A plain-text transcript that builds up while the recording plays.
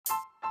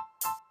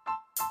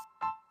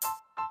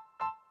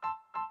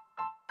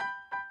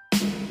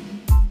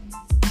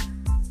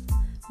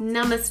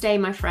Namaste,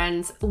 my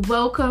friends.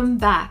 Welcome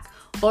back.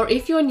 Or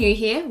if you're new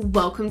here,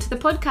 welcome to the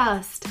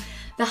podcast.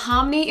 The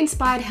Harmony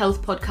Inspired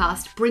Health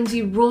podcast brings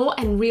you raw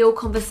and real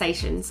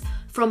conversations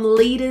from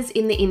leaders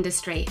in the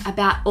industry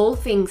about all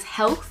things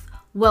health,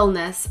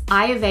 wellness,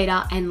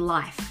 Ayurveda, and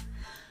life.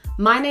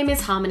 My name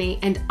is Harmony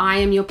and I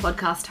am your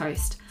podcast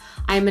host.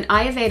 I am an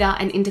Ayurveda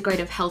and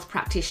integrative health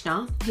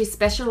practitioner who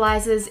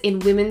specializes in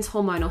women's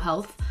hormonal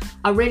health,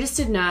 a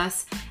registered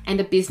nurse,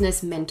 and a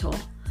business mentor.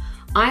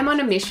 I'm on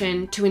a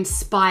mission to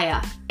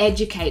inspire,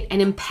 educate,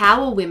 and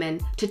empower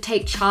women to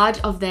take charge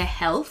of their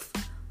health,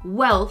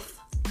 wealth,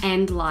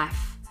 and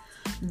life.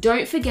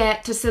 Don't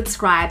forget to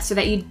subscribe so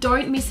that you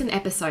don't miss an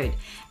episode.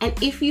 And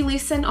if you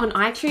listen on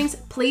iTunes,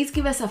 please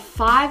give us a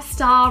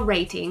 5-star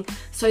rating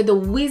so the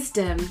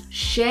wisdom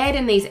shared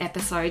in these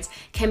episodes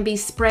can be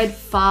spread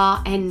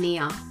far and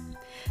near.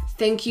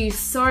 Thank you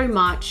so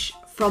much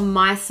from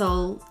my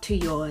soul to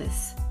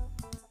yours.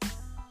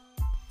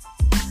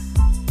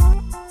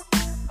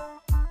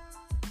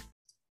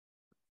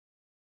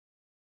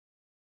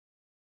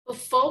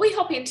 Before we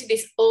hop into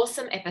this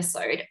awesome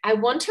episode, I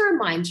want to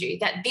remind you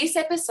that this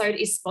episode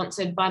is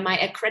sponsored by my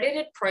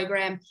accredited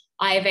program,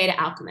 Ayurveda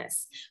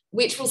Alchemist,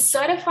 which will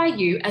certify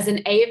you as an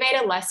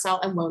Ayurveda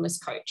lifestyle and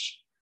wellness coach.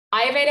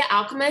 Ayurveda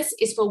Alchemist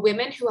is for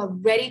women who are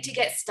ready to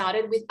get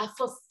started with a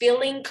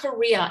fulfilling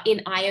career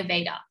in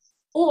Ayurveda,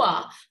 or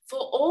for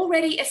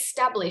already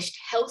established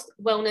health,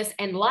 wellness,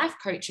 and life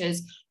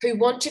coaches who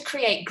want to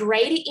create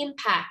greater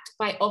impact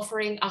by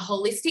offering a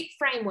holistic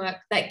framework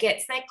that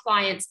gets their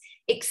clients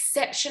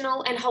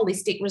exceptional and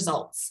holistic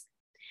results.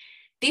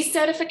 This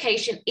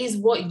certification is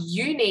what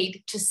you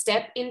need to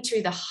step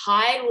into the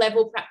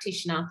high-level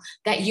practitioner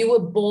that you were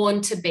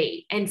born to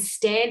be and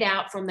stand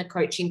out from the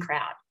coaching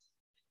crowd.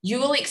 You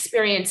will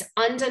experience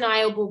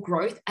undeniable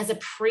growth as a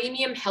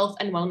premium health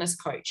and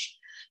wellness coach.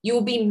 You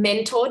will be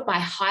mentored by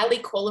highly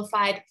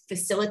qualified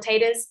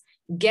facilitators,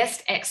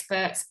 guest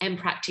experts, and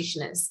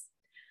practitioners.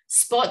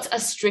 Spots are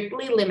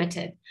strictly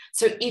limited,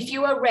 so if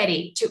you are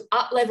ready to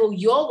up-level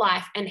your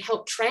life and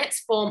help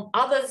transform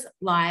others'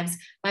 lives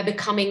by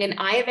becoming an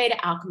Ayurveda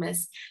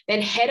alchemist,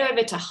 then head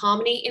over to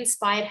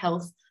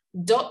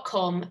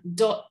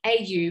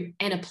harmonyinspiredhealth.com.au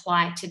and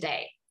apply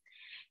today.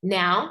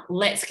 Now,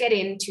 let's get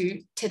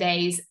into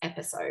today's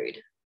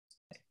episode.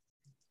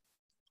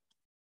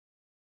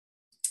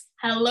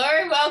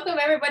 Hello, welcome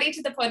everybody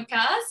to the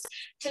podcast.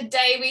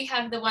 Today we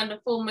have the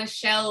wonderful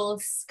Michelle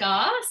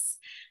Scarce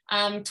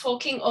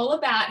talking all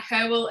about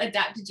herbal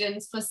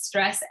adaptogens for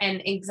stress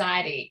and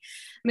anxiety.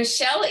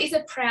 Michelle is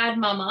a proud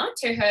mama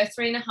to her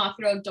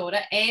 3.5-year-old daughter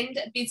and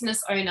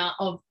business owner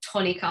of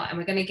Tonica, and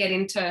we're going to get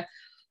into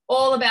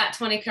all about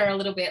Tonica a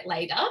little bit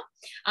later.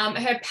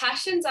 Her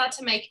passions are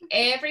to make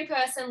every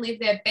person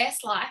live their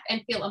best life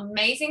and feel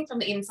amazing from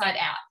the inside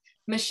out.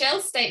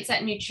 Michelle states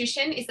that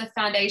nutrition is the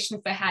foundation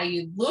for how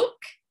you look,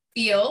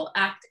 feel,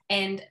 act,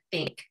 and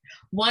think.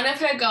 One of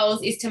her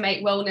goals is to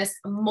make wellness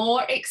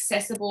more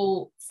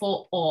accessible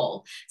for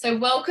all. So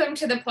welcome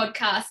to the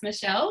podcast,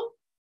 Michelle.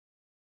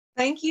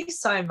 Thank you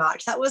so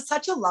much. That was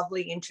such a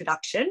lovely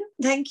introduction.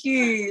 Thank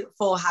you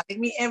for having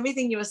me.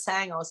 Everything you were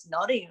saying, I was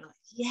nodding. Like,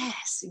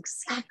 yes,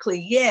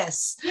 exactly.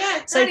 Yes.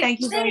 Yeah. So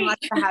thank you very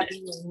much for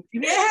having me.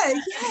 Yeah,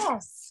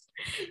 yes.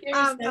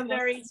 I'm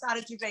very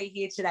excited to be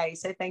here today.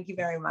 So thank you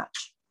very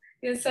much.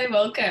 You're so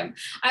welcome.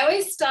 I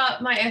always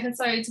start my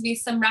episodes with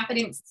some rapid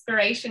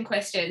inspiration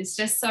questions,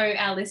 just so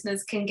our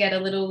listeners can get a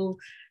little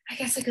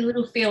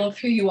feel of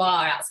who you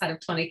are outside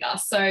of Tonica.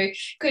 So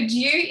could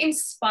you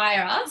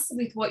inspire us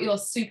with what your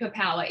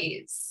superpower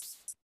is?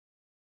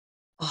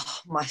 Oh,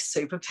 my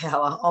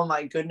superpower. Oh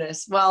my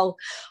goodness. Well,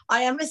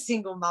 I am a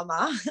single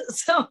mama,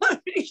 so I'm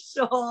pretty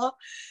sure,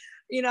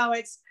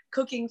 it's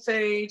cooking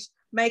food,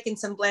 making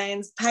some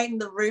blends, painting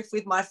the roof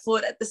with my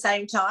foot at the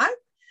same time.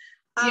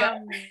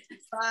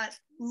 But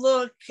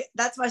look,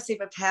 that's my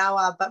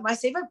superpower. But my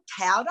super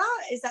powder,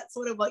 is that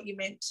sort of what you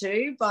meant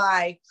too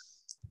by,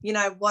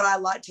 what I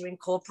like to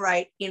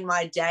incorporate in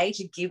my day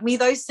to give me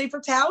those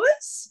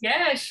superpowers?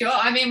 Yeah, sure.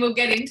 I mean, we'll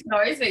get into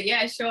those, but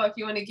yeah, sure. If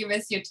you want to give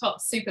us your top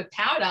super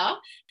powder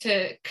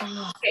to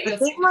I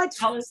think my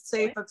top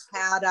super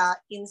powder,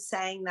 in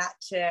saying that,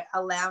 to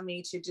allow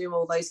me to do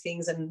all those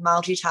things and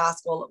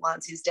multitask all at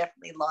once, is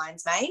definitely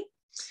lion's mane.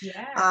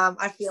 Yeah.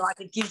 I feel like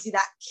it gives you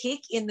that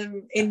kick in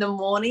the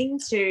morning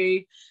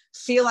to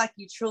feel like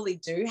you truly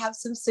do have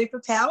some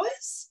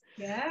superpowers.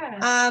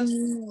 Yeah.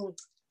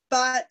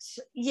 But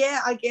yeah,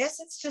 I guess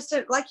it's just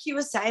like you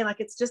were saying,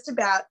 like it's just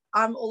about,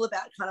 I'm all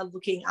about kind of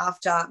looking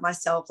after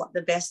myself like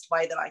the best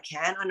way that I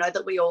can. I know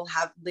that we all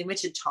have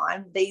limited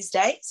time these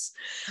days.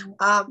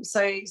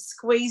 So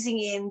squeezing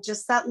in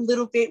just that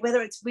little bit,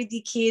 whether it's with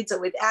your kids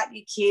or without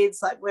your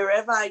kids, like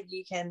wherever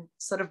you can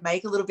sort of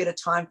make a little bit of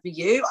time for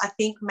you, I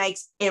think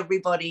makes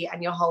everybody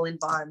and your whole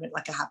environment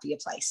like a happier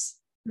place.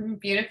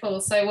 Beautiful.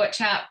 So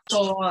watch out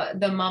for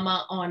the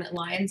mama on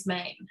lion's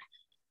mane.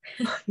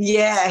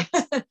 Yeah.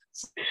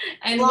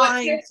 And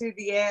flying through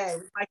the air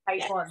with my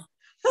cape on.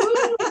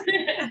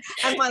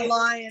 And my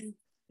lion,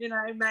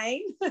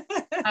 mane.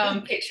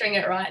 I'm picturing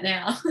it right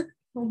now.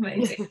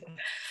 Amazing.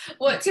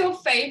 What's your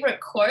favorite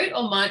quote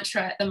or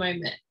mantra at the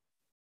moment?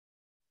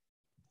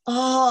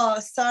 Oh,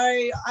 so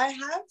I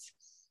have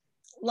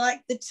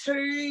like the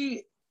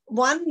two,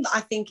 one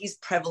I think is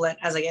prevalent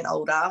as I get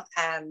older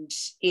and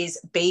is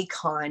be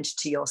kind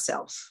to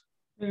yourself.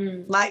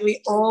 Like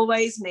we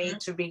always need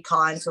to be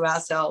kind to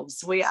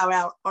ourselves. We are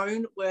our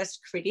own worst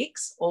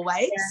critics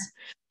always.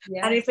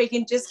 Yeah. And if we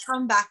can just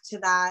come back to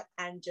that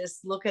and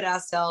just look at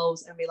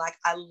ourselves and be like,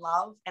 I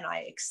love and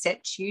I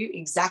accept you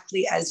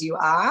exactly as you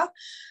are,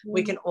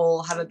 we can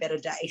all have a better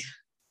day.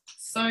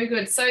 So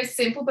good. So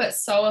simple, but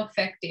so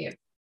effective.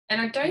 And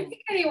I don't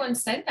think anyone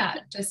said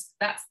that. Just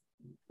that's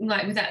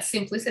like with that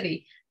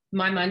simplicity.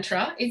 My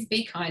mantra is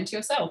be kind to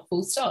yourself,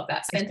 full stop.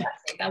 That's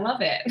fantastic. I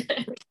love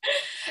it.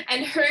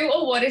 And who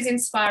or what is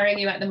inspiring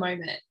you at the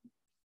moment?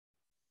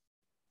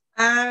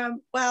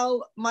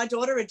 Well, my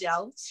daughter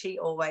Adele, she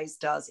always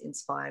does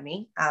inspire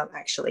me,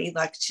 actually.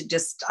 Like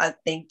I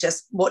think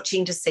just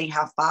watching to see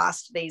how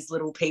fast these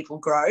little people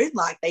grow,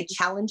 like they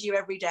challenge you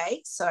every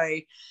day. So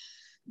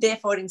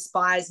therefore it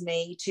inspires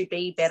me to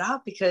be better,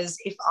 because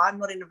if I'm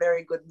not in a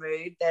very good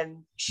mood,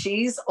 then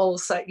she's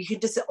also, you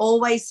can just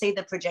always see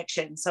the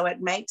projection. So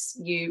it makes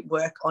you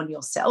work on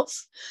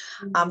yourself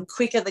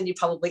quicker than you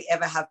probably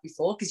ever have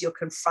before, because you're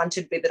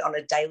confronted with it on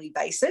a daily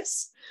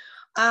basis.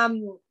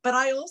 But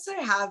I also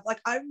have,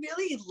 like, I'm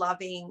really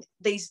loving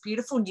these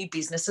beautiful new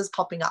businesses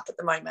popping up at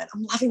the moment.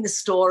 I'm loving the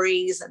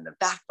stories and the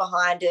back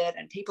behind it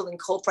and people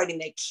incorporating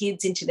their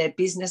kids into their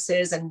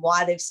businesses and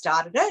why they've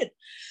started it.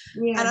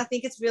 Yeah. And I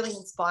think it's really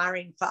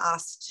inspiring for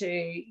us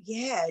to,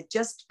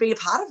 just be a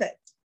part of it.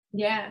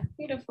 Yeah,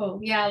 beautiful.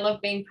 Yeah, I love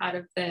being part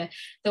of the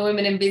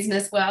women in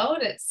business world.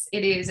 It's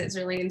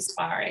really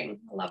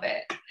inspiring. I love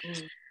it.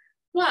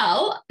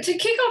 Well, to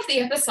kick off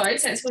the episode,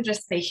 since we're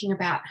just speaking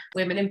about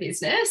women in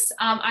business,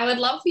 I would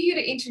love for you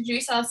to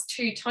introduce us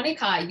to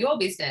Tonika, your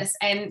business,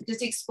 and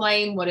just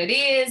explain what it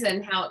is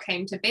and how it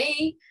came to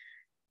be.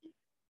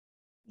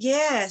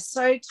 Yeah,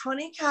 so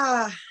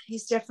Tonika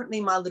is definitely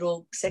my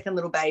second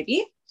little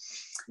baby.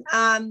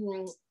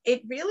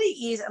 It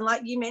really is, and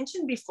like you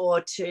mentioned before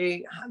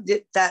too,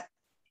 that,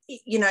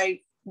 you know,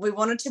 we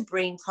wanted to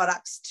bring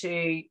products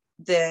to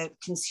the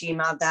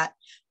consumer that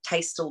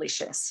taste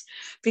delicious,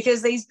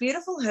 because these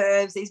beautiful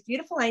herbs, these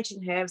beautiful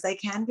ancient herbs, they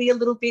can be a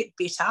little bit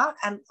bitter.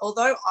 And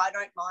although I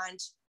don't mind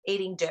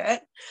eating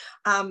dirt,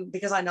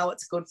 because I know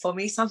it's good for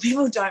me, some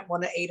people don't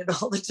want to eat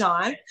it all the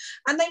time,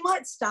 and they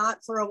might start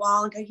for a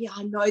while and go, yeah,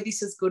 I know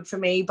this is good for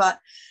me, but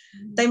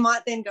they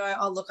might then go,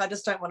 oh look, I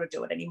just don't want to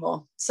do it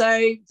anymore.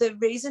 So the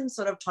reason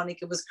sort of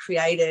Tonika was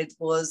created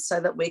was so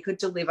that we could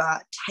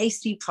deliver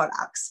tasty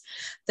products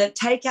that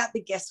take out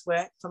the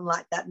guesswork from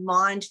like that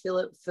mind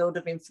field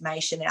of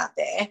information out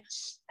there.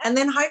 And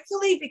then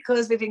hopefully,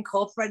 because we've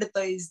incorporated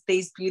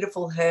these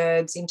beautiful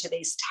herbs into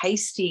these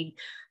tasty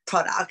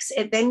products,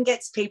 it then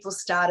gets people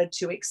started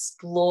to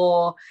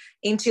explore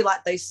into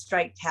like those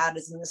straight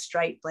powders and the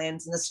straight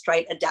blends and the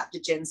straight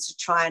adaptogens to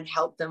try and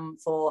help them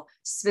for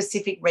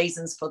specific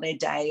reasons for their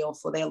day or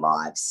for their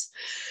lives.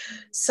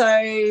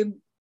 So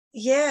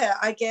yeah,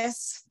 I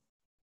guess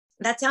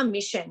that's our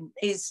mission,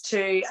 is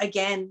to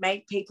again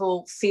make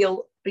people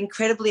feel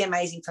incredibly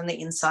amazing from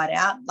the inside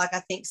out. Like,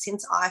 I think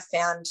since I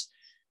found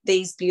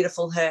these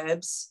beautiful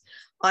herbs,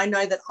 I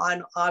know that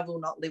I will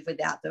not live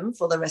without them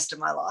for the rest of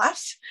my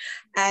life.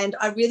 And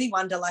I really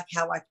wonder like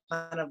how I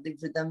kind of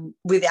lived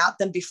without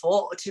them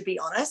before, to be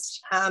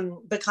honest.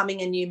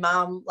 Becoming a new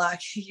mum,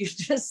 like you're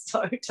just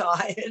so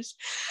tired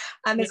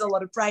and there's a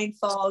lot of brain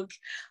fog.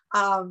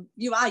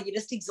 You're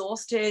just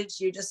exhausted.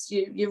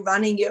 You're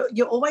running.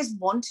 You're always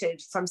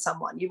wanted from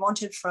someone. You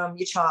wanted from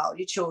your child,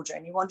 your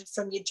children. You wanted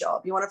from your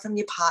job. You wanted from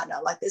your partner.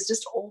 Like there's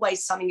just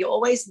always something. You're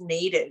always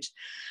needed.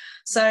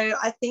 So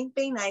I think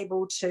being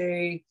able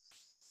to,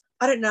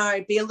 I don't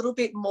know, be a little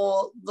bit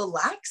more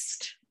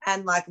relaxed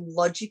and like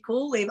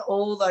logical in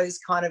all those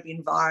kind of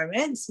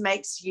environments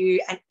makes you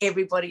and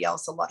everybody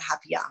else a lot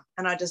happier.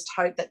 And I just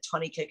hope that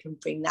Tonika can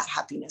bring that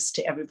happiness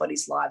to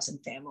everybody's lives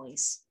and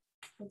families.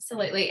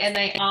 Absolutely. And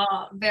they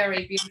are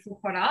very beautiful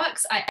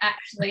products. I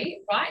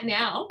actually right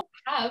now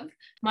have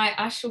my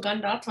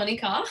ashwagandha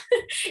Tonika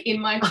in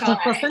my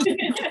chai.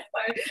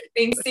 So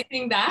been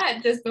sipping that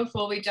just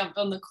before we jumped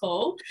on the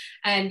call.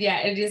 And yeah,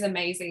 it is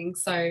amazing.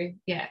 So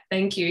yeah,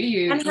 thank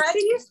you. And how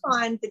do you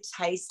find the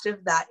taste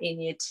of that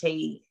in your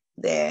tea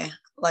there?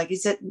 Like,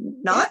 is it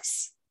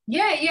nice?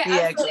 Yeah,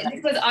 absolutely.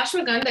 Okay. Because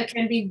ashwagandha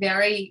can be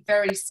very,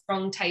 very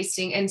strong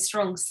tasting and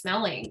strong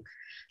smelling.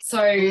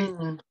 So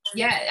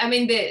yeah, I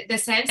mean the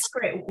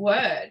Sanskrit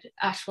word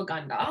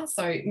ashwagandha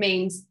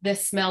sounds the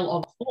smell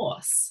of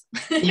horse.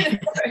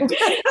 it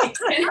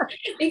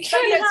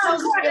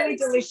sounds really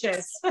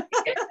delicious.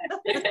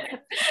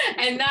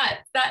 And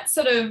that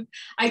sort of,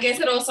 I guess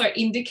it also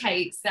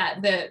indicates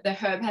that the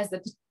herb has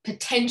the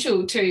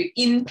potential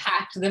to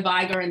impact the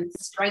vigor and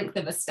strength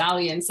of a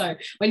stallion. So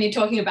when you're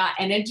talking about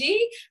energy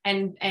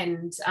and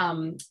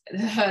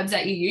the herbs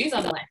that you use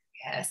on the land,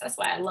 Yes, that's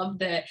why I love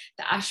the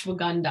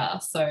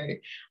ashwagandha. So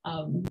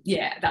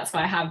yeah, that's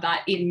why I have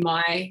that in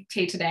my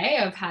tea today.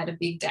 I've had a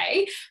big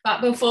day.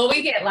 But before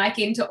we get like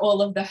into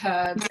all of the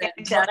herbs and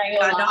what they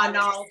all are, I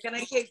know. I was going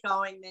to keep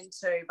going then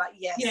too, but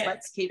yes,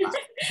 let's keep up.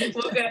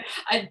 We'll go.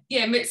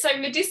 So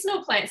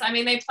medicinal plants, I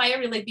mean, they play a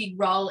really big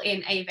role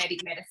in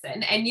Ayurvedic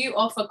medicine, and you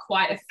offer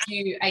quite a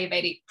few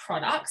Ayurvedic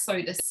products,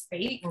 so to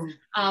speak.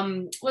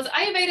 Was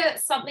Ayurveda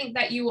something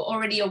that you were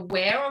already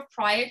aware of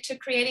prior to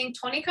creating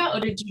Tonika, or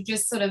did you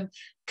just sort of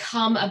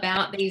come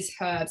about these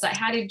herbs? Like,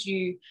 how did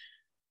you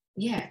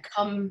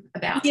come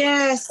about?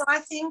 Yeah, so I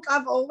think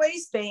I've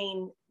always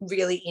been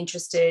really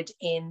interested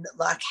in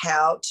like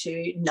how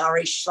to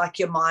nourish like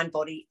your mind,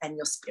 body and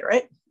your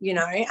spirit, you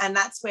know, and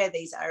that's where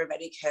these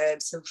Ayurvedic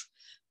herbs have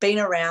been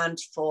around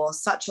for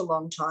such a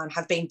long time,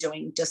 have been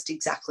doing just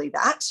exactly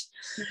that.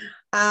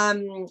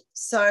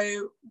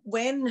 So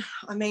and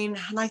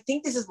I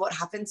think this is what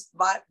happens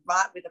right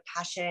with a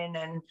passion,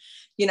 and,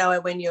 you know,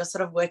 when you're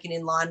sort of working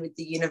in line with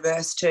the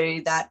universe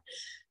too, that,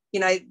 you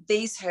know,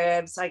 these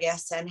herbs, I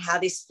guess, and how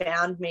this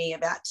found me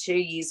about 2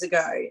 years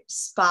ago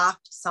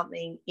sparked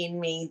something in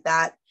me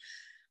that,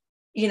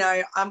 you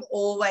know, I'm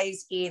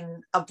always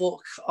in a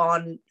book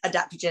on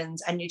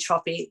adaptogens and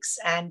nootropics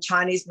and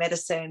Chinese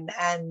medicine,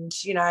 and,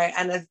 you know,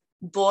 and I've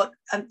bought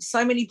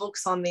so many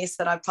books on this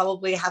that I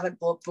probably haven't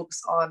bought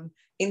books on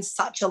in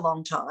such a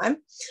long time.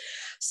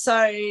 So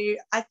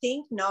I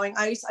think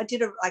I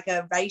did a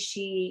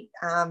reishi,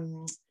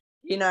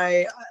 you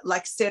know,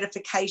 like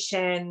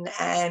certification,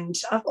 and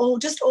I've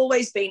just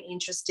always been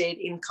interested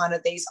in kind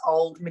of these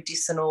old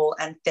medicinal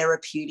and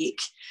therapeutic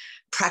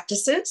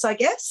practices, I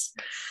guess.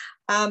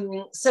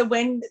 So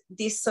when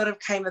this sort of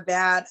came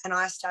about and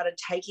I started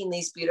taking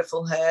these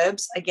beautiful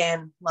herbs,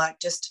 again, like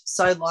just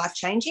so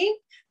life-changing,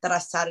 that I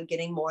started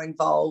getting more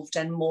involved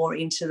and more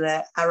into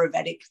the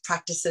Ayurvedic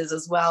practices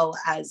as well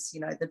as, you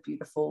know, the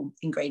beautiful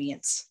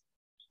ingredients.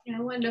 Yeah,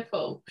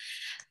 wonderful.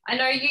 I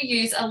know you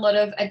use a lot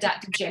of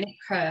adaptogenic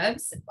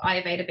herbs,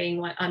 Ayurveda being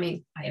one.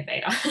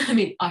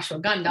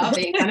 Ashwagandha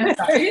being one of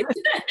those.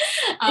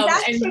 It's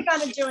actually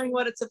kind of doing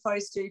what it's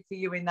supposed to for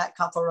you in that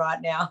couple right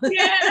now.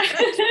 Yeah.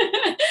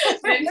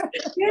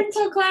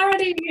 Mental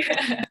clarity.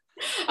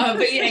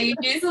 But yeah, you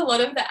use a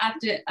lot of the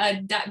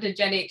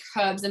adaptogenic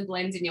herbs and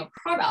blends in your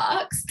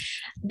products.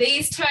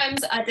 These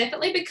terms are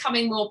definitely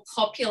becoming more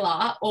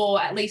popular, or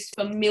at least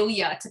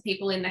familiar to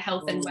people in the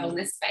health and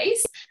wellness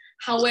space.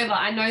 However,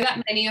 I know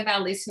that many of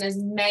our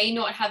listeners may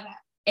not have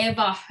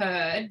ever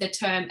heard the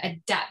term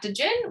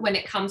adaptogen when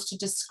it comes to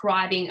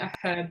describing a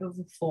herb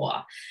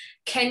before.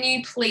 Can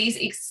you please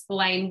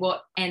explain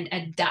what an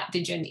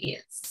adaptogen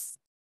is?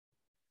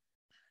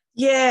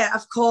 Yeah,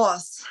 of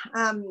course.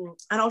 And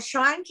I'll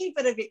try and keep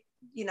it a bit,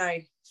 you know,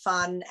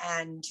 fun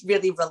and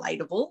really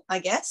relatable, I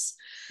guess.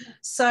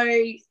 So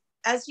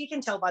as you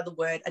can tell by the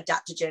word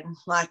adaptogen,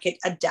 like it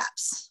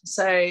adapts.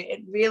 So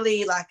it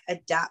really like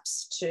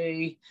adapts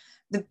to,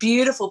 the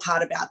beautiful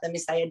part about them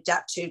is they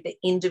adapt to the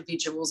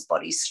individual's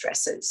body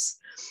stresses.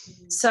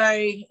 So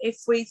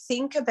if we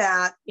think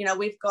about, you know,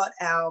 we've got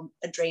our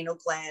adrenal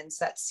glands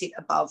that sit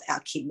above our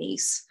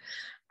kidneys.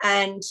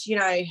 And, you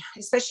know,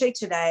 especially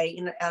today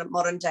in our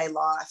modern day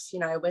life, you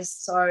know,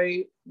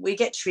 we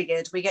get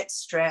triggered, we get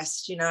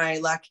stressed, you know,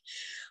 like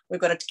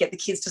we've got to get the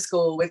kids to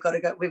school, we've got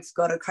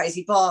a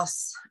crazy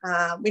boss,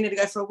 we need to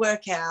go for a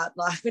workout,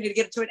 like we need to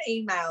get to an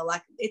email,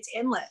 like it's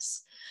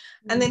endless.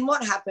 And then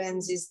what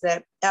happens is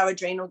that our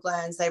adrenal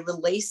glands, they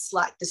release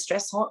like the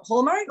stress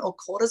hormone or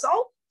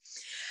cortisol.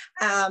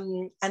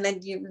 And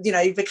then, you know,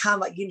 you become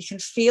like, you can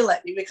feel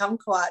it. You become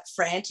quite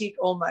frantic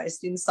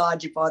almost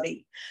inside your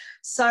body.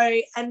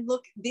 So, and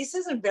look, this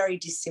isn't very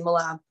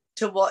dissimilar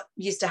to what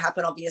used to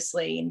happen,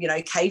 obviously, in, you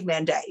know,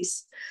 caveman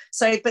days.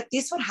 So, but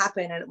this would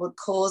happen and it would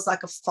cause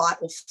like a fight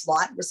or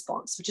flight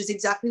response, which is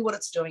exactly what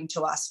it's doing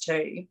to us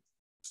too.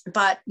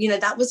 But, you know,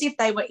 that was if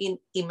they were in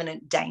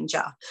imminent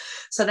danger.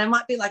 So they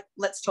might be like,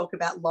 let's talk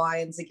about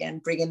lions again,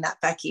 bringing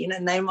that back in.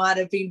 And they might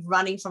have been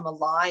running from a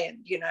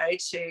lion, you know,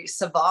 to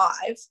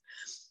survive.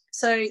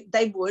 So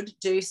they would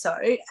do so.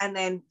 And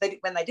then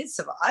when they did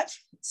survive,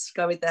 let's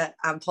go with the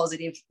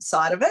positive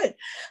side of it.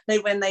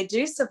 When they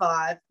do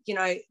survive, you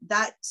know,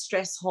 that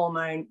stress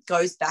hormone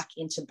goes back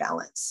into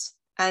balance.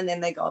 And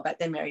then they go about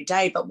their merry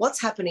day. But what's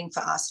happening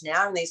for us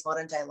now in these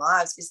modern day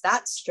lives is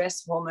that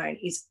stress hormone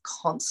is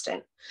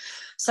constant.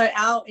 So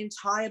our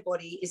entire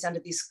body is under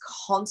this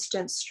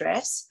constant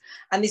stress.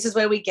 And this is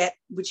where we get,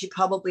 which you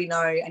probably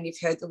know, and you've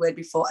heard the word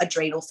before,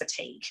 adrenal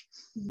fatigue.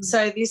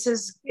 So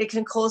it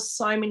can cause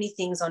so many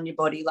things on your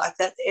body like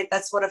that.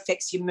 That's what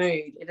affects your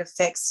mood. It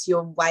affects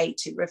your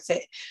weight. It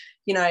affects,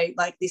 you know,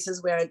 like this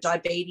is where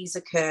diabetes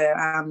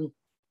occur.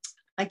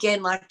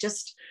 Again, like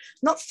just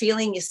not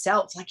feeling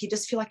yourself, like you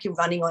just feel like you're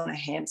running on a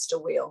hamster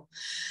wheel.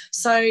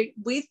 So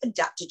with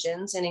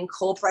adaptogens and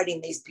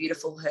incorporating these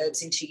beautiful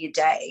herbs into your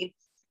day,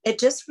 it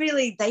just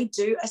really, they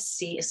do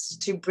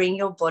assist to bring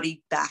your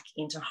body back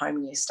into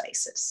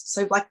homeostasis.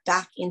 So like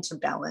back into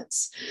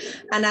balance.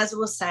 And as I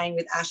was saying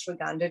with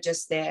ashwagandha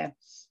just there,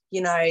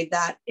 you know,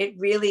 that it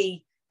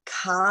really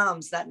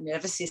calms that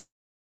nervous system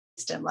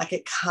system. Like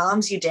it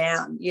calms you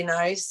down, you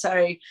know.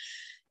 So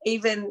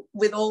even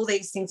with all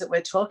these things that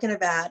we're talking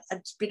about,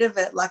 a bit of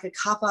it like a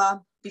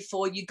cuppa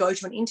before you go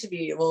to an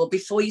interview or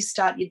before you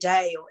start your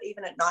day or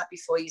even at night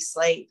before you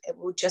sleep, it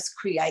will just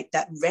create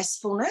that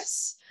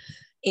restfulness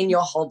in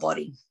your whole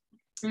body.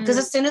 Because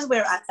as soon as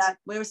we're at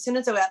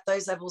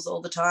those levels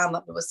all the time,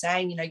 like we were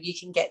saying, you know, you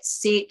can get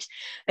sick.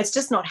 It's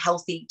just not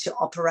healthy to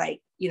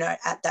operate, you know,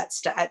 at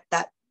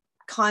that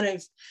kind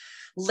of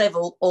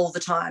level all the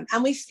time.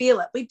 And we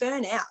feel it, we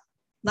burn out.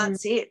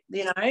 That's it,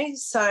 you know.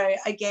 So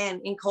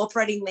again,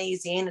 incorporating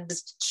these in and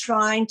just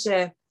trying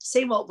to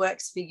see what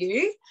works for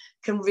you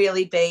can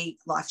really be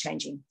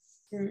life-changing.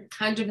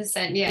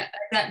 100%. Yeah,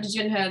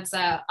 adaptogen herbs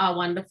are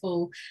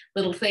wonderful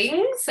little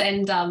things,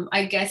 and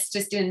I guess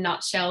just in a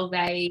nutshell,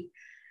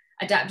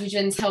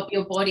 adaptogens help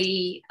your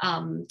body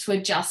to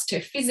adjust to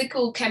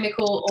physical,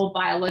 chemical, or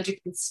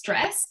biological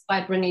stress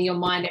by bringing your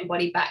mind and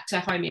body back to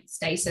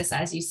homeostasis,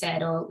 as you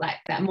said, or like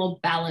that more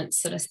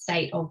balanced sort of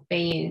state of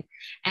being.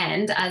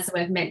 And as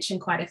we've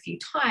mentioned quite a few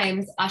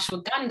times,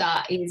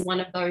 ashwagandha is one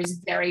of those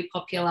very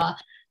popular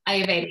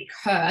Ayurvedic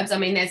herbs. I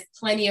mean, there's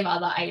plenty of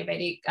other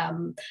Ayurvedic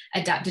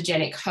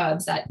adaptogenic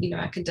herbs that, you know,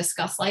 I can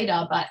discuss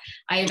later, but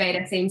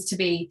Ayurveda seems to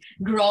be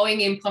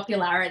growing in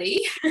popularity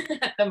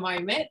at the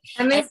moment.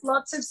 And there's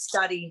lots of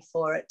study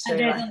for it too.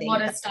 There's a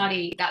lot of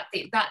study.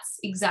 That's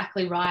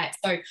exactly right.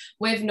 So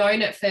we've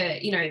known it for,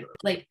 you know,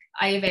 like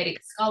Ayurvedic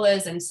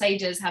scholars and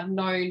sages have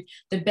known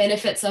the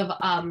benefits of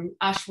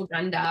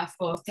ashwagandha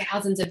for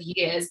thousands of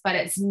years, but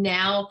it's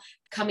now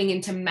coming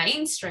into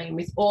mainstream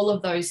with all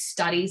of those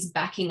studies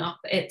backing up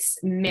its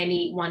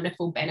many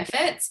wonderful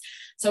benefits.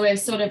 So we've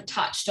sort of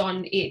touched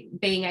on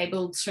it being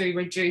able to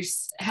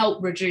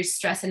help reduce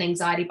stress and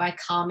anxiety by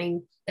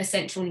calming the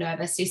central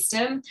nervous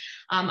system.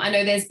 I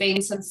know there's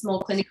been some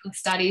small clinical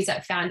studies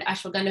that found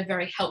ashwagandha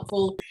very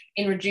helpful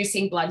in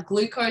reducing blood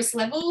glucose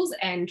levels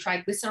and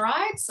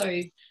triglycerides.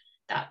 So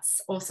that's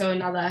also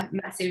another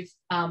massive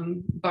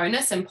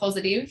bonus and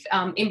positive.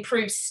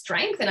 Improves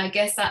strength, and I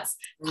guess that's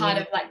part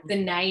of like the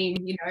name,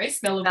 you know,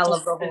 smell of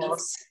the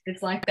horse.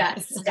 It's like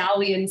that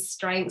stallion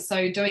strength.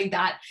 So doing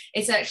that,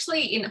 it's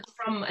actually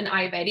from an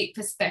Ayurvedic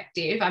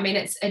perspective, I mean,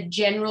 it's a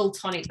general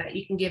tonic that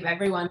you can give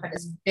everyone, but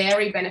it's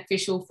very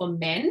beneficial for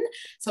men.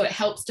 So it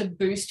helps to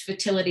boost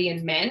fertility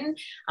in men.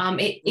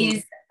 It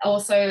is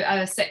also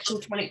a sexual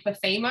tonic for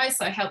females,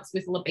 so it helps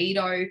with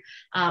libido,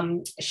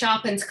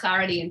 sharpens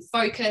clarity and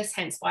focus,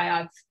 hence why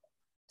I've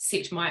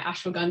sipped my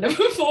ashwagandha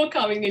before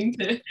coming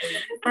into.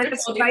 And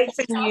it's great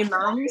for new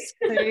mums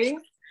too.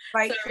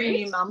 Great for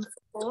new mum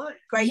support.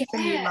 Great for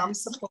new mum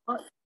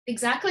support.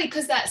 Exactly,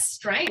 because that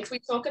strength we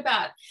talk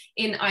about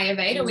in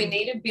Ayurveda, we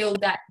need to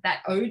build that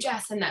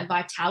ojas and that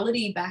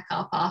vitality back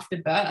up after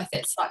birth.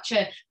 It's such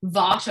a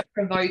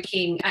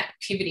vata-provoking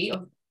activity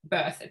of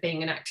birth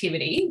being an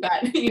activity,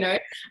 but you know,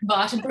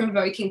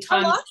 vata-provoking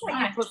time. I like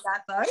how you put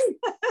that though.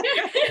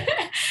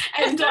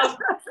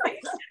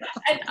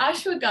 and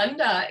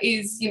ashwagandha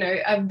is, you know,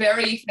 a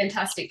very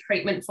fantastic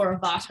treatment for a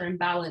vata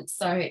imbalance.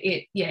 So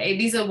it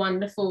is a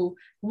wonderful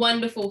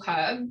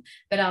herb.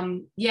 But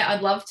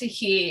I'd love to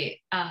hear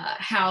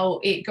how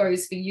it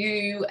goes for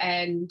you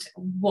and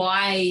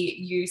why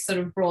you sort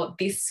of brought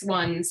this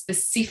one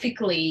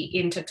specifically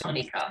into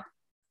Tonica.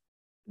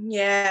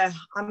 Yeah,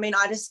 I mean,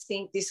 I just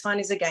think this one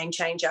is a game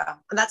changer.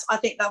 And I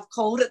think I've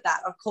called it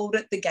that. I've called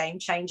it the game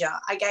changer.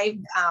 I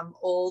gave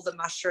all the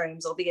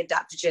mushrooms or the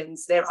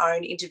adaptogens their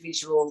own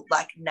individual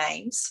like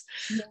names.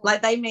 Yeah.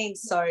 Like they mean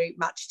so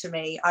much to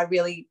me. I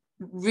really,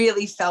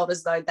 really felt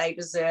as though they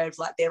deserved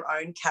like their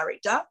own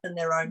character and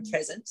their own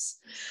presence.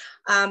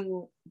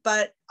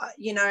 But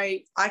you know,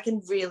 I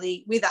can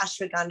really, with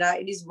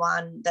ashwagandha, it is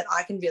one that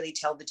I can really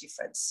tell the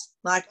difference.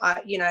 Like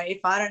you know, if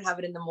I don't have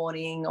it in the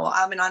morning, or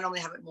I mean, I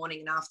normally have it morning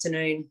and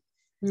afternoon.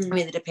 I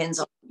mean, it depends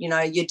on, you know,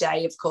 your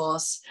day, of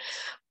course.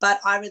 But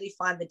I really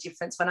find the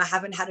difference when I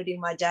haven't had it in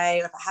my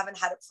day, or if I haven't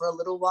had it for a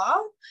little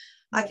while.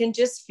 I can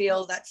just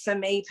feel that for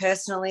me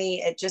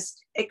personally,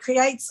 it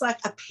creates like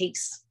a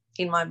peace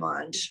in my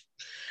mind.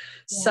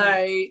 Yeah.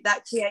 So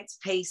that creates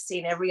peace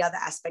in every other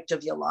aspect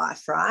of your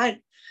life,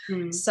 right?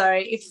 So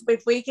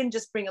if we can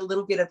just bring a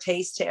little bit of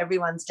peace to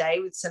everyone's day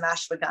with some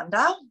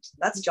ashwagandha,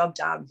 that's job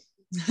done.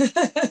 I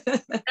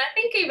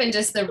think even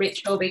just the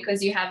ritual,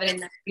 because you have it in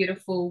that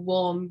beautiful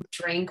warm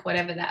drink,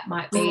 whatever that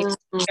might be, it's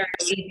very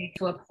easy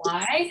to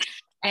apply.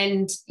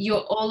 And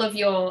all of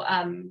your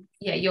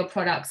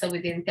products are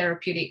within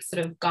therapeutic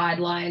sort of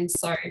guidelines.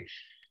 So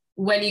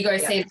when you go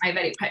see an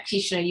Ayurvedic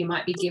practitioner, you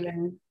might be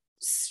given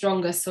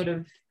stronger sort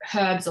of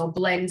herbs or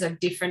blends of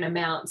different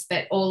amounts,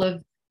 but all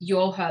of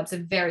your herbs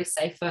are very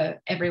safe for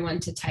everyone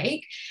to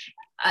take.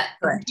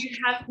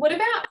 What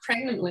about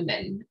pregnant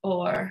women,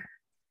 or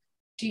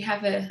do you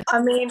have I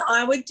mean,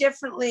 I would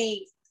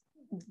definitely,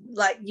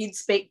 like, you'd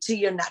speak to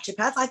your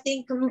naturopath. I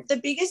think the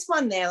biggest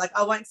one there, like,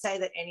 I won't say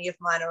that any of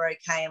mine are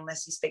okay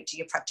unless you speak to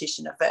your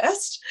practitioner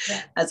first,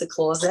 as a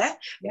clause there.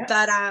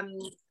 But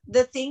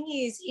the thing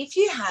is, if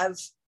you have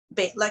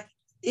been, like,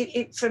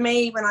 for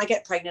me, when I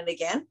get pregnant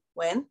again,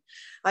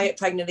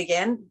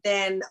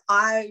 then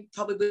I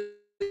probably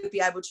would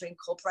be able to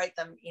incorporate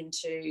them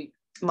into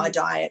my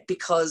diet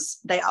because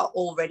they are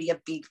already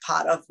a big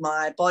part of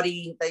my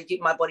body.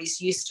 My body's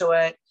used to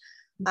it.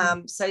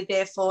 So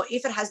therefore,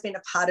 if it has been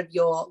a part of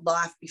your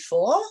life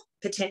before,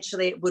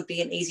 potentially it would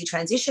be an easy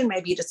transition,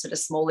 maybe just at a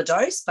smaller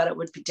dose, but it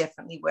would be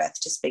definitely worth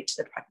to speak to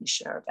the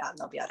practitioner about, and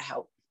they'll be able to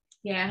help.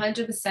 Yeah,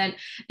 100%.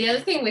 The other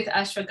thing with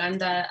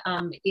ashwagandha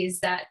is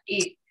that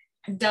it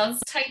does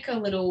take a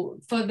little,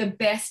 for the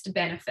best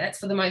benefits,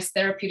 for the most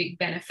therapeutic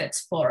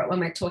benefits for it, when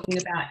we're talking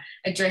about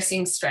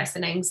addressing stress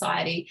and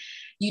anxiety,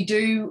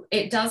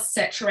 it does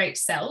saturate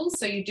cells.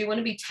 So you do want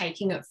to be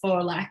taking it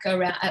for like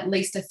around at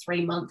least a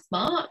 3-month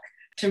mark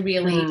to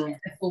really get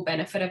the full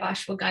benefit of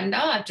ashwagandha.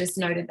 I've just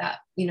noted that,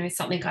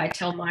 something I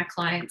tell my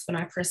clients when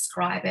I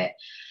prescribe it.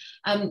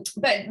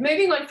 But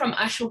moving on from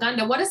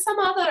ashwagandha, what are some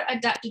other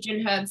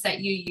adaptogen herbs that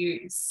you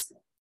use?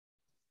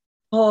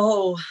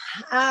 So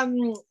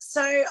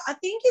I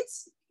think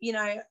it's,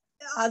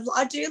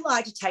 I do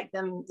like to take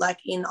them like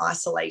in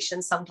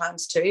isolation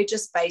sometimes too,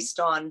 just based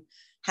on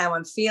how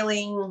I'm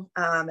feeling.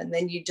 And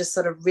then you just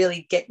sort of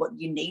really get what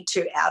you need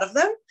to out of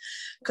them.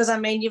 Because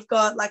you've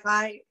got like,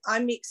 I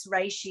mix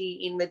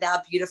reishi in with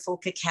our beautiful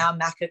cacao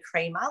maca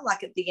creamer,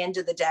 like at the end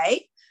of the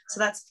day. So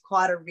that's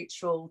quite a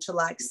ritual to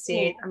like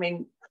sit.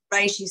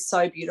 Reishi is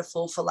so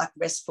beautiful for like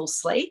restful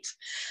sleep.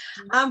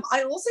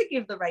 I also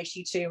give the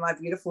reishi to my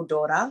beautiful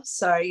daughter.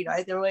 So,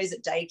 they're always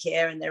at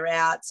daycare and they're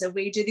out. So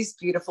we do this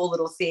beautiful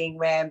little thing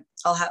where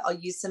I'll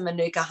use some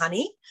manuka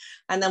honey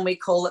and then we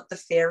call it the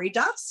fairy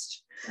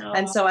dust. Oh.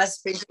 And so I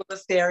sprinkle the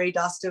fairy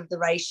dust of the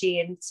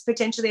reishi and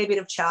potentially a bit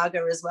of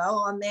chaga as well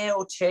on there,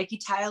 or turkey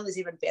tail is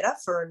even better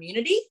for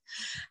immunity.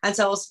 And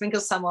so I'll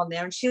sprinkle some on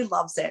there and she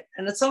loves it.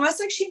 And it's almost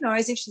like she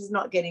knows if she's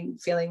not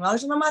feeling well.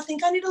 She's like, I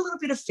think I need a little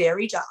bit of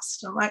fairy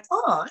dust. And I'm like,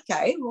 oh,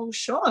 okay, well,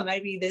 sure.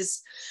 Maybe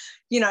there's,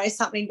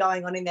 something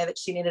going on in there that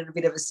she needed a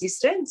bit of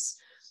assistance.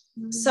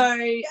 So,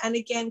 and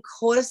again,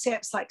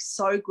 cordyceps, like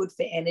so good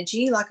for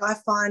energy. Like I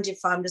find if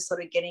I'm just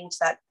sort of getting to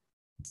that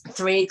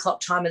 3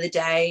 o'clock time of the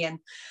day and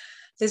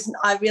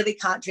I really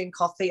can't drink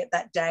coffee at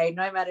that day,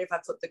 no matter if I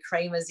put the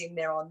creamers in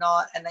there or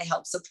not, and they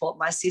help support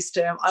my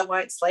system, I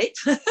won't sleep.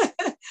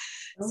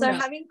 So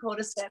having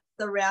cordyceps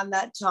around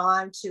that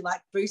time to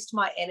like boost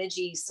my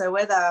energy. So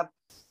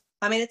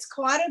it's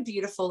quite a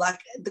beautiful, like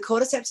the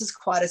cordyceps is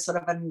quite a sort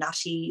of a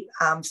nutty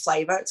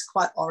flavour. It's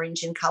quite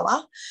orange in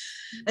colour.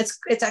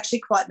 It's actually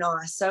quite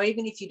nice. So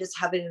even if you just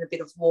have it in a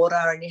bit of water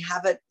and you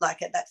have it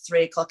like at that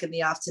 3 o'clock in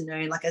the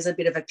afternoon, like as a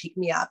bit of a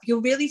pick-me-up,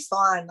 you'll really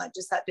find like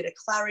just that bit of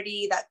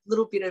clarity, that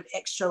little bit of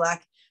extra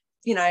like,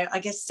 I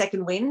guess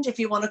second wind, if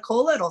you want to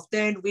call it, or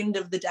third wind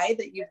of the day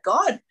that you've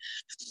got.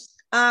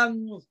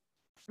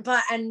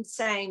 And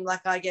same,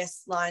 like I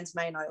guess lion's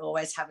mane I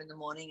always have in the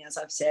morning, as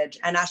I've said,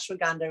 and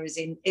ashwagandha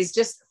is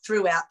just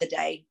throughout the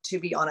day, to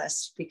be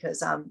honest,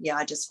 because I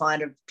just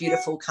find a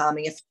beautiful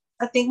calming effect.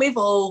 I think we've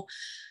all,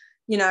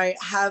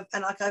 have,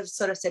 and like I've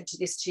sort of said to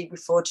you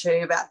before too,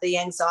 about the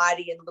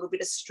anxiety and a little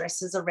bit of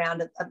stresses around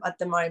it at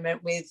the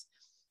moment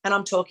and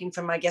I'm talking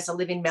from, I guess, I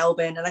live in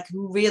Melbourne, and I can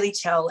really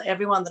tell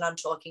everyone that I'm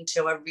talking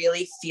to are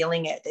really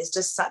feeling it. There's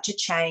just such a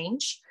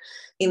change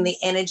in the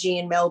energy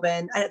in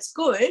Melbourne, and it's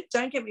good,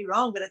 don't get me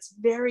wrong, but it's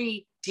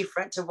very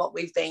different to what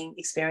we've been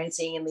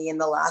experiencing in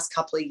the last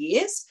couple of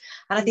years.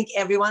 And I think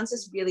everyone's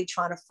just really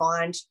trying to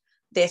find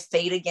their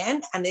feet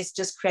again, and there's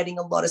just creating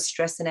a lot of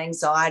stress and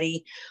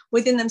anxiety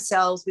within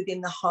themselves,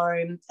 within the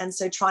home. And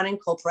so trying to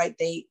incorporate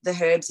the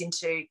herbs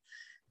into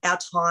our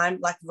time,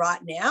 like right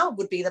now,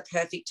 would be the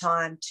perfect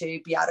time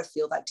to be able to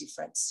feel that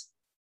difference.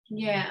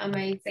 Yeah,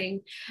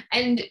 amazing.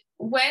 And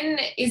when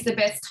is the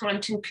best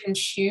time to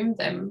consume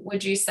them,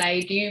 would you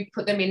say? Do you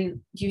put them in,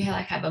 do you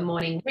have a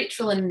morning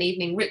ritual and an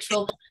evening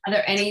ritual? Are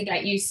there any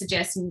that you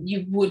suggest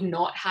you would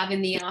not have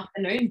in the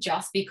afternoon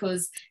just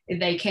because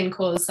they can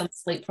cause some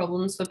sleep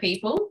problems for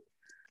people?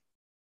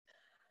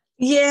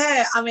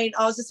 Yeah, I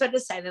was just about to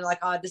say that,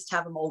 like, I just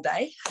have them all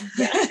day.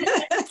 Yeah.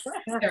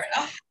 Fair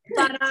enough.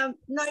 But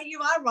no, you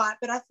are right.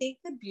 But I think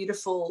the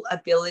beautiful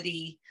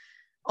ability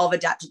of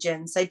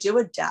adaptogens, they do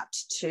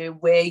adapt to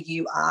where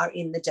you are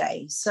in the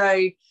day.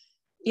 So,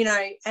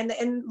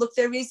 and look,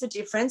 there is a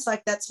difference.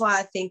 Like, that's why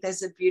I think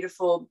there's a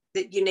beautiful,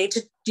 that you need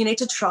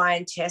to try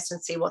and test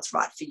and see what's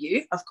right for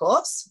you, of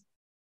course.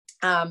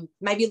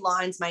 Maybe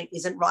lion's mane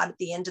isn't right at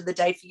the end of the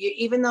day for you,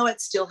 even though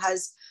it still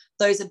has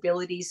those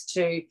abilities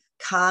to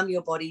calm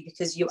your body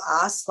because you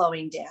are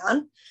slowing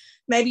down.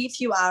 Maybe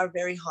if you are a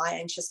very high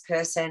anxious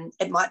person,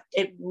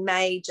 it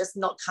may just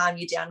not calm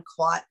you down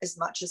quite as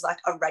much as like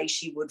a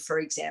reishi would, for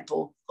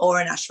example, or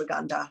an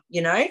ashwagandha,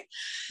 Yeah.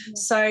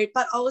 So,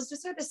 but I was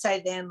just going to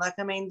say then, like,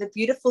 the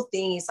beautiful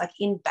thing is, like,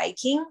 in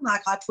baking,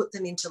 like, I put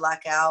them into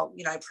like our,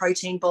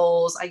 protein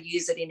balls. I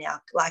use it in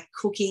our like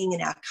cooking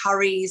and our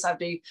curries. I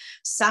do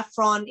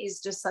saffron is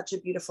just such a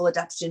beautiful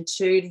adaptogen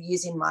too to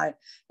use in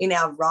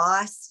our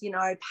rice,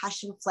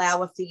 passion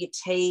flower for your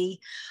tea.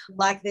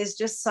 Like, there's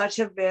just such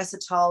a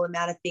versatile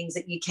amount of things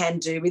that you can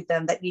do with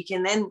them that you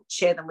can then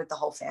share them with the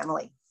whole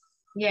family.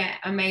 Yeah,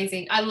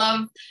 amazing. I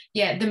love,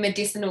 the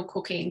medicinal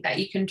cooking that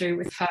you can do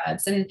with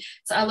herbs. And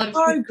so a lot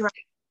of great.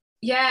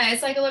 Yeah,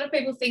 it's like a lot of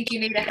people think you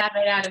need to have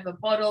it out of a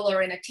bottle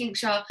or in a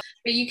tincture,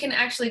 but you can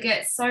actually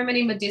get so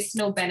many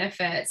medicinal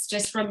benefits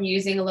just from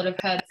using a lot of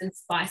herbs and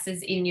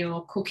spices in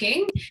your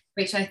cooking,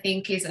 which I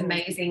think is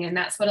amazing. And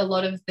that's what a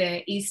lot of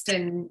the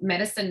Eastern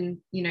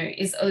medicine, you know,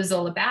 is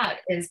all about,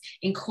 is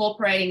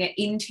incorporating it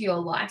into your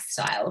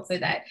lifestyle so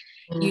that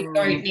you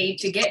don't need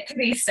to get to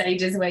these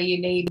stages where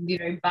you need, you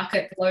know,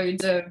 bucket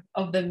loads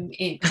of them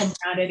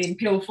compounded in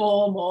pill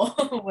form or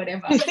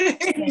whatever.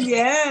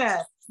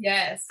 Yeah.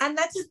 Yes. And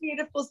that's a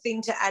beautiful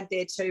thing to add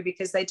there too,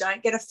 because they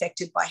don't get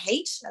affected by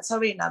heat. That's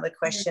probably another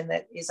question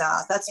that is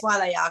asked. That's why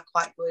they are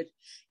quite good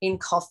in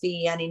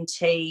coffee and in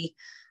tea.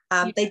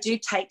 They do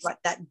take like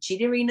that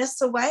jitteriness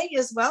away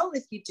as well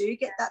if you do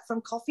get that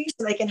from coffee.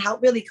 So they can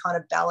help really kind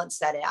of balance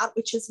that out,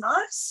 which is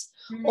nice.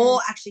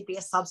 Or actually be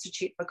a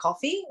substitute for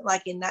coffee,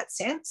 like in that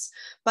sense.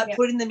 But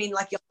putting them in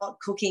like your hot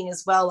cooking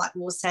as well, like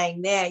we were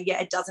saying there,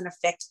 it doesn't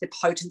affect the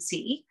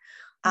potency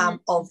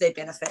of their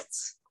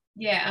benefits.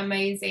 Yeah,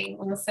 amazing.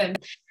 Awesome.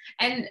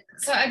 And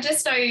so I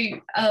just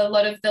know a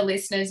lot of the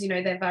listeners, you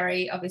know, they're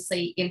very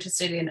obviously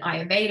interested in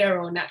Ayurveda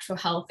or natural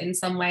health in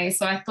some way.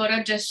 So I thought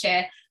I'd just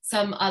share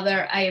some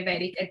other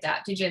Ayurvedic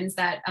adaptogens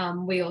that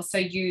we also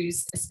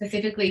use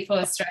specifically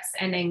for stress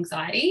and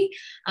anxiety.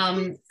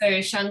 So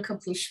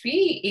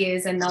Shankapushpi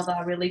is another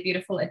really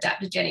beautiful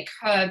adaptogenic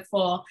herb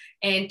for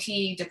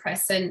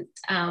antidepressant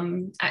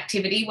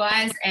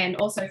activity-wise and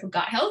also for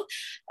gut health.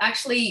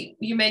 Actually,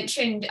 you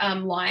mentioned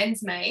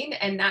lion's mane,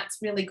 and that's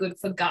really good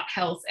for gut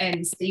health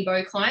and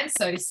SIBO clients,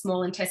 so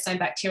small intestine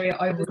bacteria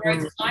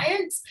overgrowth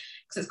clients,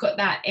 because it's got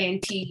that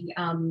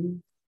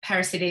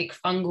parasitic,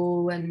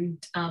 fungal,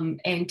 and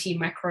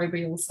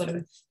antimicrobial sort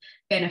of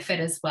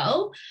benefit as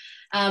well.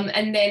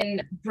 And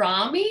then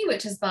Brahmi,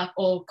 which is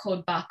called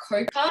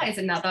Bacopa, is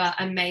another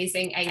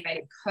amazing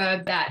Ayurvedic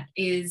herb that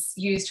is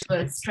used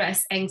for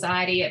stress,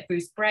 anxiety. It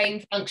boosts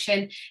brain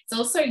function. It's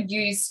also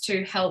used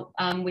to help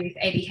with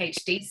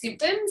ADHD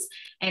symptoms,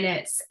 and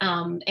its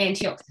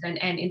antioxidant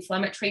and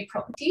inflammatory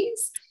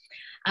properties.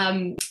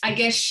 I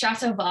guess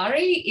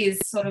Shatavari is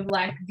sort of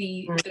like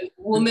the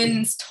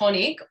woman's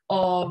tonic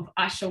of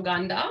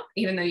ashwagandha,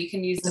 even though you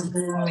can use them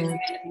for both men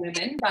and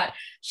women. But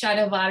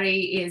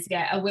Shatavari is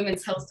a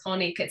women's health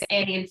tonic. It's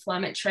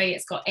anti-inflammatory.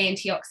 It's got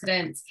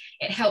antioxidants.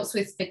 It helps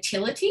with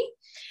fertility.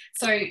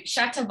 So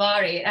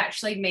Shatavari, it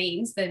actually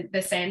means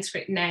the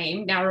Sanskrit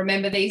name. Now,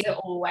 remember, these are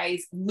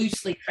always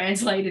loosely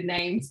translated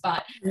names,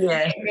 but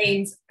it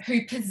means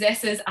who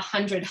possesses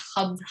 100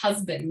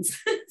 husbands.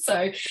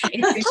 So it's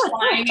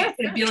implying its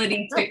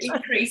ability to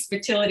increase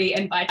fertility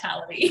and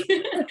vitality.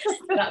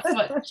 That's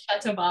what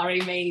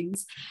Shatavari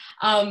means.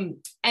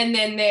 And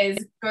then there's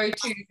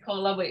Gotu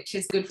Kola, which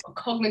is good for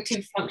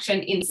cognitive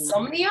function,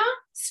 insomnia,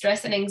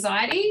 stress and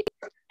anxiety,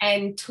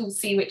 and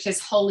Tulsi, which is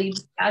holy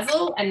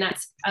basil, and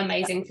that's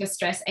amazing for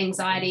stress,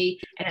 anxiety,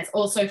 and it's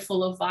also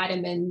full of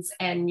vitamins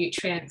and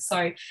nutrients.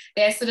 So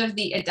they're sort of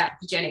the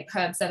adaptogenic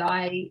herbs that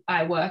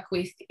I work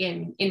with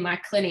in my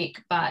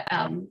clinic. But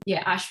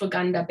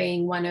ashwagandha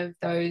being one of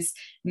those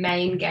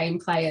main game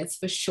players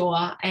for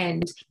sure.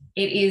 And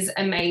it is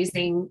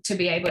amazing to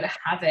be able to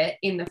have it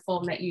in the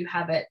form that you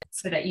have it,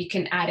 so that you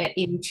can add it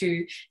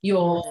into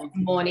your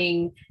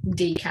morning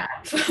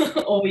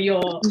decaf or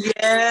your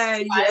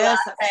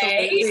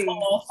latte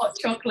or hot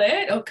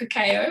chocolate or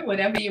cacao,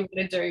 whatever you want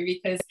to do,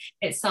 because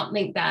it's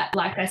something that,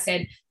 like I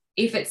said,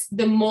 if it's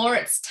the more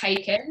it's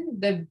taken,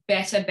 the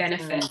better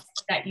benefit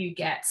that you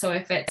get. So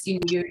if it's, you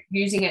know, you're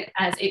using it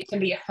as, it can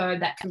be a herb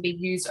that can be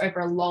used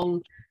over a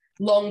long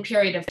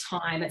period of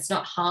time. It's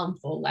not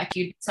harmful. Like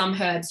some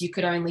herbs you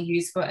could only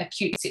use for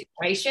acute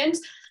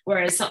situations,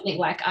 whereas something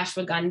like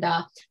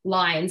ashwagandha,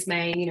 lion's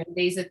mane, you know,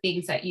 these are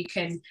things that you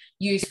can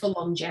use for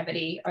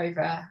longevity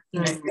over, you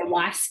know, your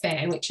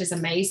lifespan, which is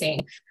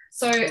amazing.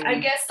 So I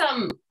guess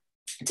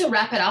to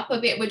wrap it up a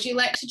bit, would you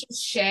like to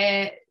just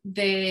share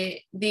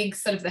the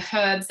sort of the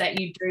herbs that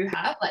you do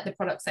have, like the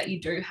products that you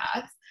do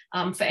have,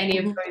 for any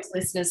of those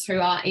listeners who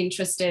are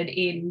interested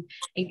in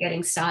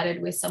getting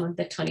started with some of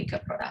the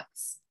Tonika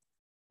products?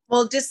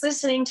 Well, just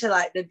listening to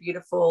like the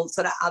beautiful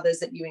sort of others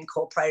that you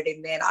incorporated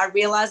in there, and I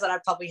realised that I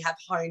probably have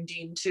honed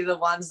into the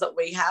ones that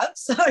we have.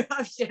 So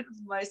I've shared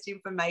most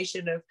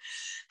information of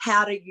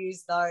how to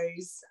use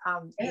those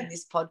in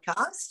this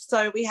podcast.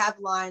 So we have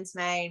lion's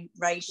mane,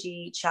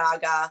 reishi,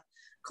 chaga,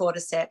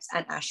 cordyceps,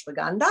 and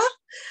ashwagandha,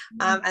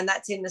 and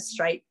that's in the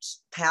straight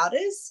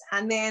powders.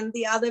 And then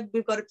the other,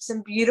 we've got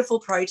some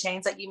beautiful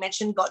proteins, like you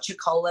mentioned, Gotcha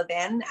Cola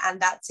then,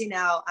 and that's in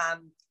our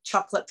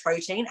chocolate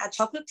protein. Our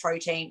chocolate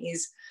protein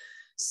is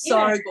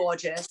so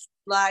gorgeous.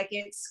 Like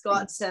it's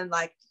got some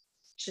like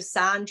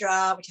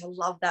Schisandra, which I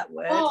love that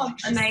word. Oh, like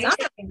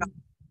amazing.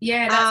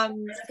 Yeah.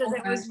 Because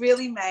it was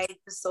really made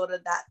for sort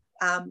of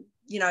that,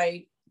 you know,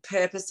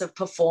 purpose of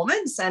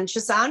performance. And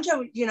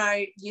Schisandra, you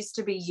know, used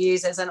to be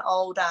used as an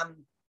old,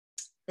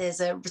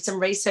 there's some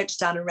research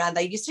done around,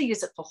 they used to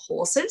use it for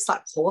horses,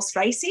 like horse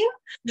racing.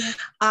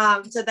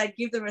 So they'd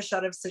give them a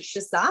shot of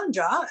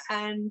Schisandra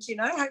and, you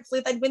know,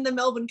 hopefully they'd win the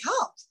Melbourne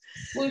Cup.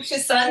 Well,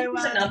 Schisandra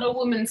is another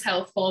women's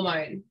health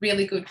hormone,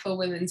 really good for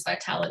women's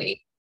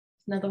vitality.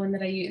 another one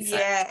that I use.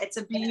 Yeah, it's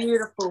a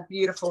beautiful,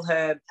 beautiful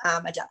herb,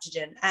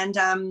 adaptogen. And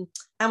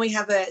we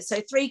have 4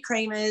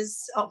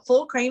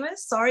 creamers.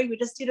 Sorry, we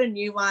just did a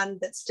new one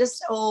that's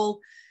just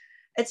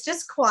it's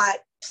just quite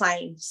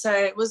plain. So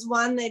it was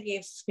one that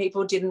if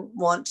people didn't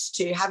want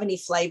to have any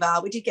flavor,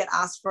 we did get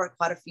asked for it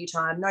quite a few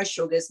times. No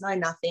sugars, no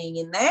nothing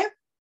in there.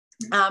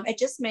 It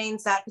just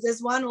means that, because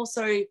there's one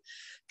also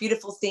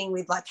beautiful thing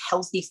with like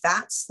healthy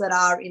fats that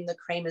are in the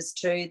creamers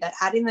too, that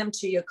adding them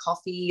to your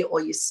coffee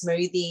or your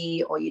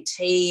smoothie or your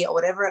tea or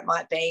whatever it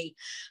might be,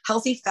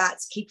 healthy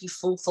fats keep you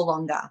full for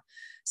longer.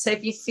 So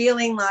if you're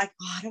feeling like,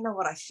 oh, I don't know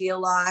what I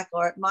feel like,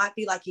 or it might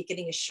be like you're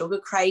getting a sugar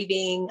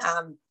craving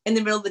in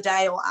the middle of the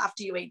day or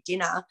after you eat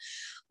dinner,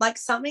 like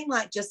something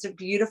like just a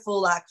beautiful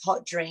like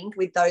hot drink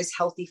with those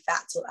healthy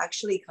fats will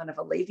actually kind of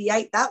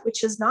alleviate that,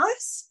 which is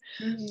nice.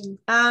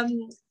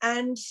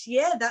 And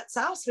yeah, that's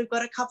us. We've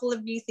got a couple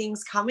of new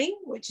things coming,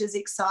 which is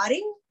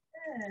exciting.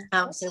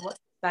 So what's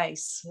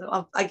space?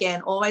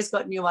 Again, always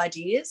got new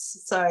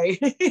ideas. So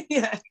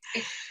yeah,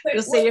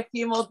 you'll see a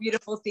few more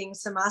beautiful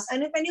things from us.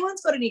 And if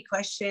anyone's got any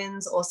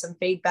questions or some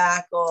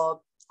feedback or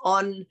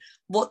on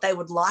what they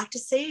would like to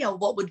see or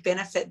what would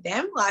benefit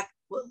them, like,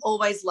 we'll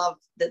always love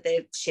that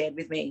they've shared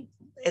with me.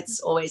 It's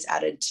always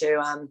added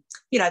to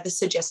the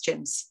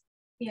suggestions.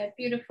 Yeah,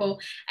 beautiful.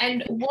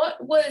 And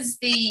what was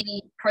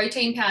the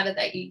protein powder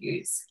that you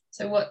use?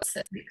 So what's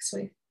it mixed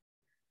with?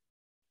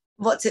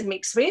 What's it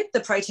mixed with?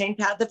 The protein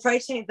powder. The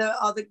protein,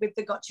 with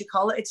the Gotcha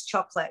Cola, it's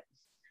chocolate.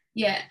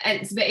 Yeah,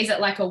 and is it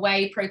like a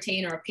whey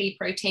protein or a pea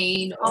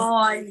protein?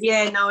 Oh,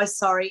 yeah, no,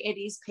 sorry. It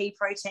is pea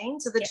protein.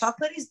 So the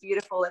chocolate is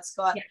beautiful. It's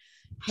got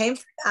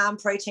hemp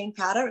protein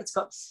powder. It's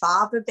got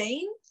fava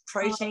bean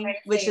protein,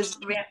 which is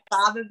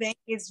fava bean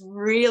is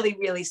really,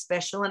 really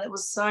special. And it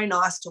was so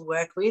nice to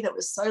work with. It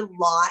was so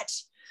light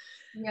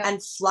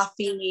and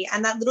fluffy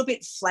and that little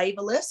bit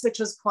flavorless, which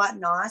was quite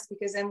nice,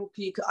 because then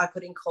I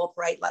could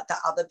incorporate like the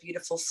other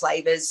beautiful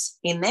flavors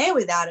in there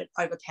without it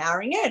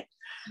overpowering it.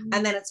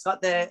 And then it's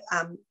got the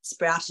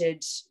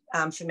sprouted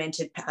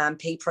fermented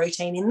pea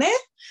protein in there,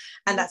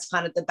 and that's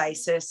kind of the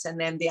basis, and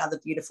then the other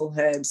beautiful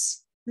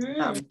herbs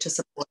to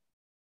support.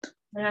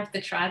 I have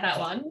to try that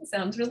one.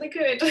 Sounds really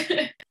good.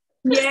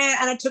 Yeah,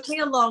 and it took me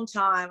a long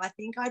time. I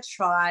think I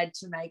tried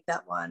to make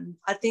that one.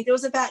 I think there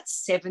was about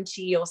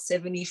 70 or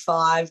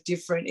 75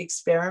 different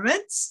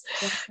experiments,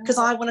 because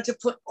I wanted to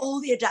put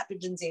all the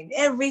adaptogens in,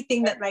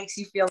 everything that makes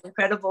you feel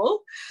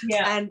incredible.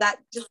 Yeah. And that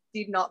just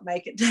did not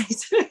make it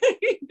taste very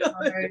good. No,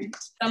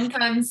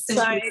 sometimes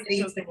simplicity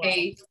is the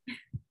key.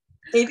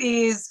 It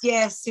is,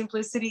 yes,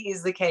 simplicity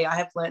is the key. I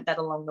have learned that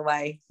along the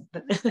way.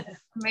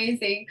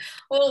 Amazing.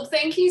 Well,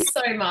 thank you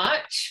so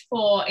much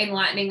for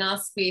enlightening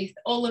us with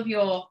all of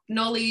your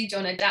knowledge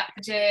on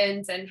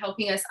adaptogens and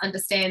helping us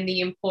understand the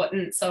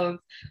importance of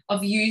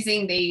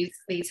using these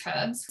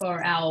herbs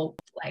for our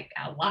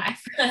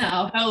life,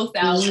 our health,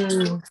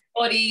 our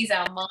bodies,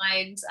 our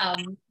minds.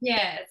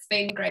 It's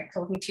been great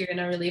talking to you, and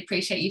I really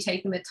appreciate you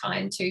taking the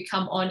time to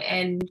come on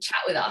and chat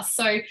with us.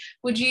 So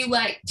would you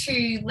like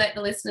to let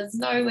the listeners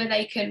know where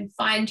they can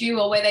find you,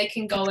 or where they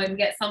can go and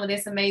get some of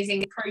this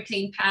amazing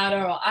protein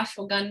powder or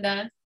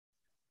ashwagandha?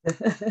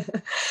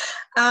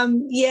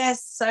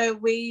 Yes, so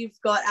we've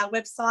got our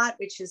website,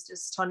 which is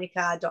just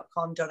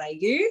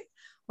tonika.com.au,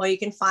 or you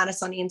can find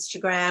us on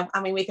Instagram. I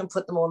mean, we can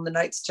put them all in the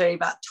notes too,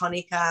 but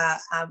Tonika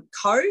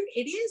Co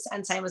it is,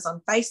 and same as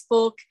on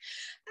Facebook.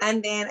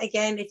 And then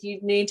again, if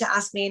you need to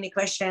ask me any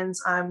questions,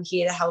 I'm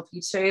here to help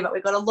you too. But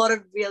we've got a lot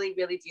of really,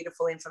 really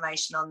beautiful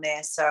information on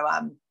there. So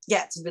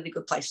it's a really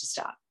good place to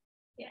start.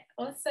 Yeah,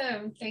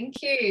 awesome.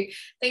 Thank you.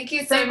 Thank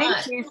you so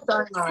much. Thank you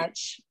so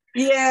much.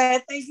 Yeah,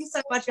 thank you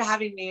so much for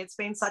having me. It's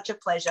been such a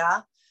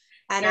pleasure.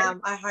 And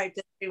I hope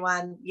that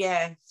everyone,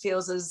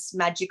 feels as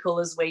magical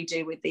as we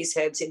do with these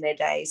herbs in their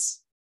days.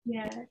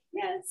 Yeah,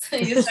 yes.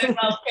 You're so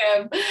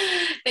welcome.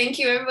 Thank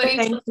you, everybody.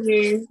 Thank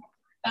you.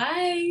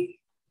 Bye.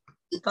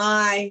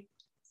 Bye.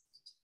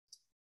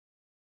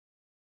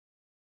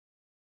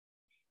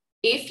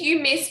 If you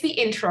missed the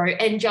intro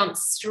and jumped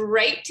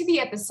straight to the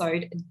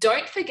episode,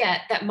 don't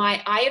forget that my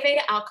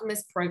Ayurveda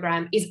Alchemist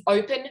program is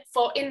open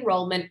for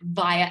enrollment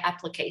via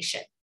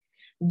application.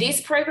 This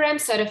program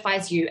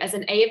certifies you as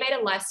an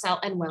Ayurveda lifestyle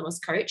and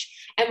wellness coach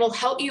and will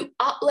help you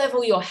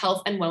up-level your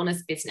health and wellness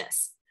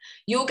business.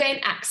 You'll gain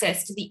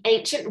access to the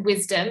ancient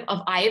wisdom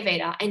of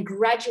Ayurveda and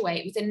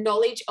graduate with a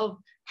knowledge of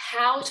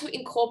how to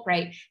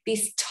incorporate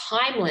this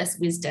timeless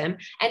wisdom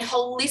and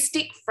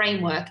holistic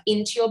framework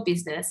into your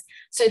business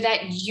so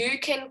that you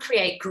can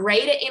create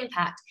greater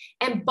impact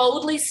and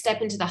boldly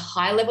step into the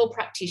high-level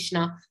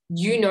practitioner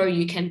you know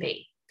you can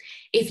be.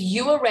 If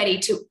you are ready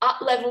to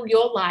up-level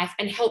your life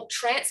and help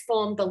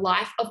transform the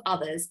life of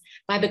others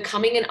by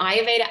becoming an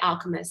Ayurveda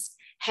alchemist,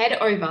 head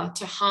over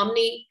to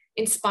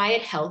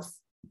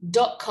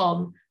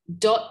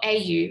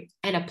harmonyinspiredhealth.com.au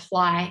and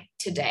apply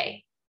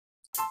today.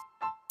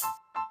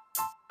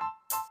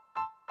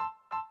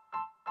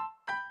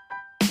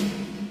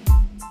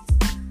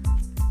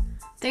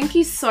 Thank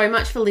you so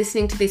much for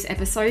listening to this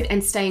episode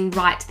and staying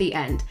right to the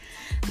end.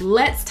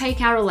 Let's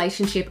take our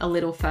relationship a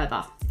little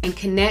further. and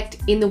connect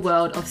in the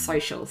world of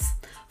socials.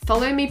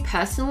 Follow me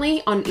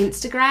personally on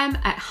Instagram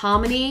at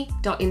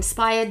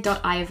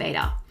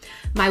harmony.inspired.ayurveda.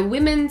 My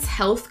women's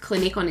health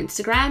clinic on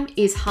Instagram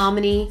is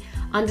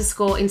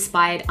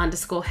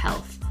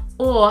harmony_inspired_health,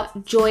 or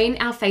join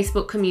our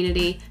Facebook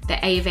community, the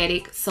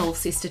Ayurvedic Soul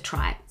Sister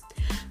Tribe.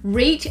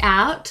 Reach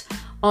out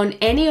on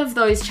any of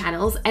those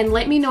channels and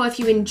let me know if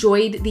you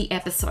enjoyed the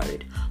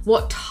episode,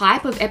 what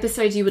type of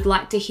episodes you would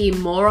like to hear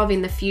more of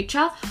in the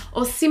future,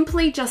 or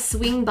simply just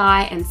swing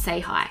by and say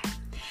hi.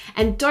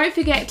 And don't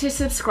forget to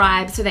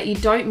subscribe so that you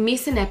don't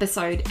miss an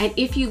episode. And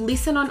if you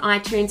listen on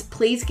iTunes,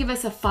 please give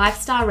us a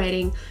 5-star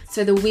rating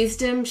so the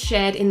wisdom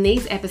shared in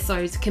these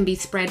episodes can be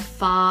spread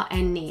far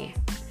and near.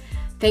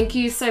 Thank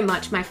you so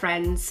much, my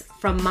friends,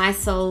 from my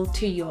soul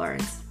to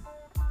yours.